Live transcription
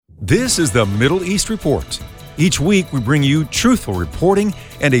This is the Middle East Report. Each week, we bring you truthful reporting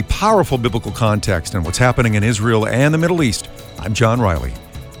and a powerful biblical context on what's happening in Israel and the Middle East. I'm John Riley.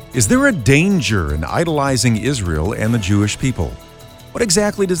 Is there a danger in idolizing Israel and the Jewish people? What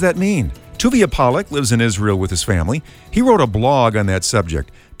exactly does that mean? Tuvia Pollack lives in Israel with his family. He wrote a blog on that subject.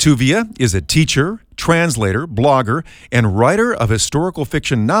 Tuvia is a teacher, translator, blogger, and writer of historical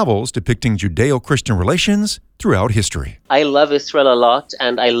fiction novels depicting Judeo-Christian relations throughout history. I love Israel a lot,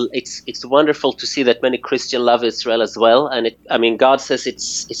 and it's wonderful to see that many Christians love Israel as well. And God says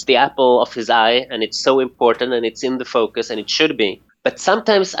it's the apple of His eye, and it's so important, and it's in the focus, and it should be. But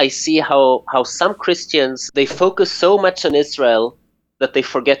sometimes I see how some Christians, they focus so much on Israel that they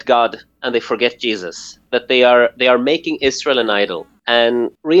forget God and they forget Jesus, that they are making Israel an idol. And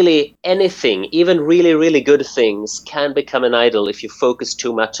really anything, even really, really good things, can become an idol if you focus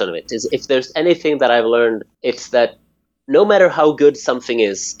too much on it. If there's anything that I've learned, it's that no matter how good something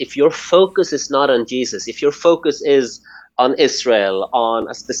is, if your focus is not on Jesus, if your focus is on Israel, on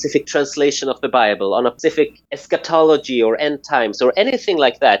a specific translation of the Bible, on a specific eschatology or end times or anything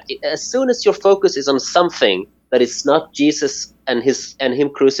like that, as soon as your focus is on something that is not Jesus and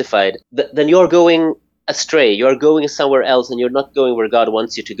Him crucified, then you're going astray. You're going somewhere else, and you're not going where God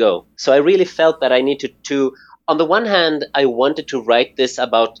wants you to go. So I really felt that I needed to, on the one hand, I wanted to write this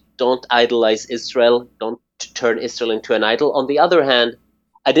about don't idolize Israel, don't turn Israel into an idol. On the other hand,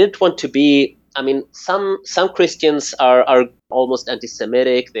 I didn't want to be, some Christians are almost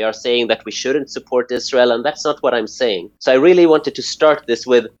anti-Semitic. They are saying that we shouldn't support Israel, and that's not what I'm saying. So I really wanted to start this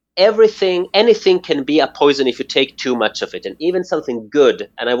with anything can be a poison if you take too much of it, and even something good.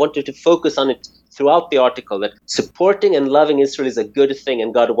 And I wanted to focus on it throughout the article, that supporting and loving Israel is a good thing,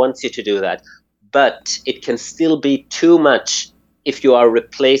 and God wants you to do that. But it can still be too much if you are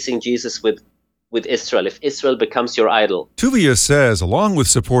replacing Jesus with Israel, if Israel becomes your idol. Tuvia says, along with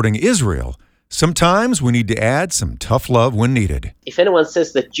supporting Israel, sometimes we need to add some tough love when needed. If anyone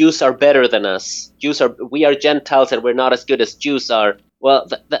says that Jews are better than us, we are Gentiles and we're not as good as Jews are, well,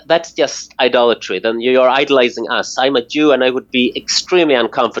 that's just idolatry. Then you're idolizing us. I'm a Jew, and I would be extremely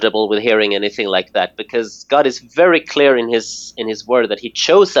uncomfortable with hearing anything like that, because God is very clear in His word that He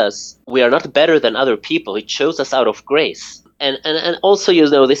chose us. We are not better than other people. He chose us out of grace. And also,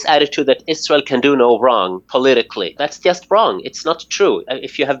 this attitude that Israel can do no wrong politically, that's just wrong. It's not true.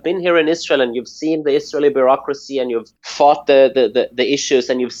 If you have been here in Israel and you've seen the Israeli bureaucracy and you've fought the issues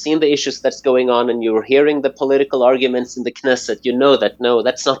and you've seen the issues that's going on and you're hearing the political arguments in the Knesset, you know that, no,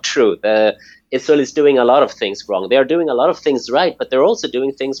 that's not true. Israel is doing a lot of things wrong. They are doing a lot of things right, but they're also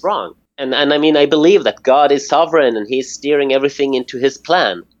doing things wrong. And I believe that God is sovereign and He's steering everything into His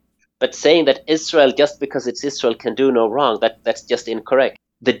plan. But saying that Israel, just because it's Israel, can do no wrong, that's just incorrect.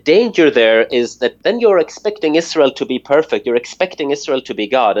 The danger there is that then you're expecting Israel to be perfect. You're expecting Israel to be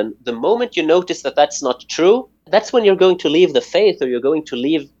God. And the moment you notice that that's not true, that's when you're going to leave the faith, or you're going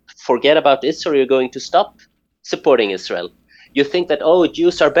to forget about Israel, you're going to stop supporting Israel. You think that,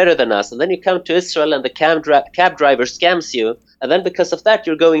 Jews are better than us. And then you come to Israel and the cab driver scams you. And then because of that,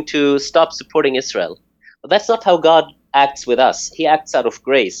 you're going to stop supporting Israel. But that's not how God acts with us. He acts out of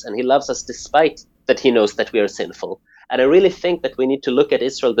grace, and He loves us despite that He knows that we are sinful. And I really think that we need to look at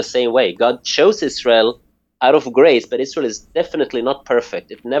Israel the same way. God chose Israel out of grace, but Israel is definitely not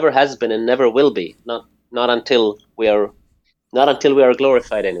perfect. It never has been and never will be. Not until we are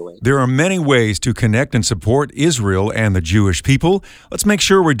glorified anyway. There are many ways to connect and support Israel and the Jewish people. Let's make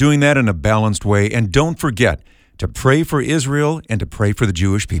sure we're doing that in a balanced way, and don't forget to pray for Israel and to pray for the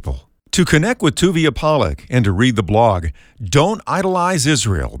Jewish people. To connect with Tuvia Pollack and to read the blog, Don't Idolize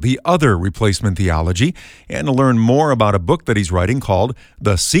Israel, the Other Replacement Theology, and to learn more about a book that he's writing called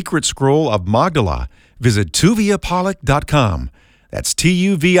The Secret Scroll of Magdala, visit tuviapollack.com. That's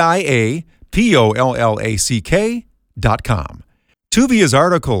TUVIAPOLLACK.com. Tuvia's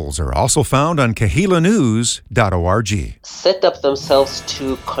articles are also found on KehilahNews.org. Set up themselves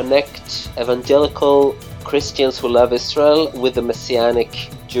to connect evangelical Christians who love Israel with the Messianic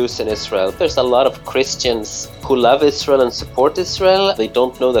Jews in Israel. There's a lot of Christians who love Israel and support Israel. They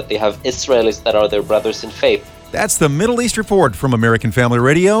don't know that they have Israelis that are their brothers in faith. That's the Middle East Report from American Family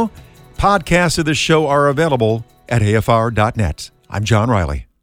Radio. Podcasts of this show are available at afr.net. I'm John Riley.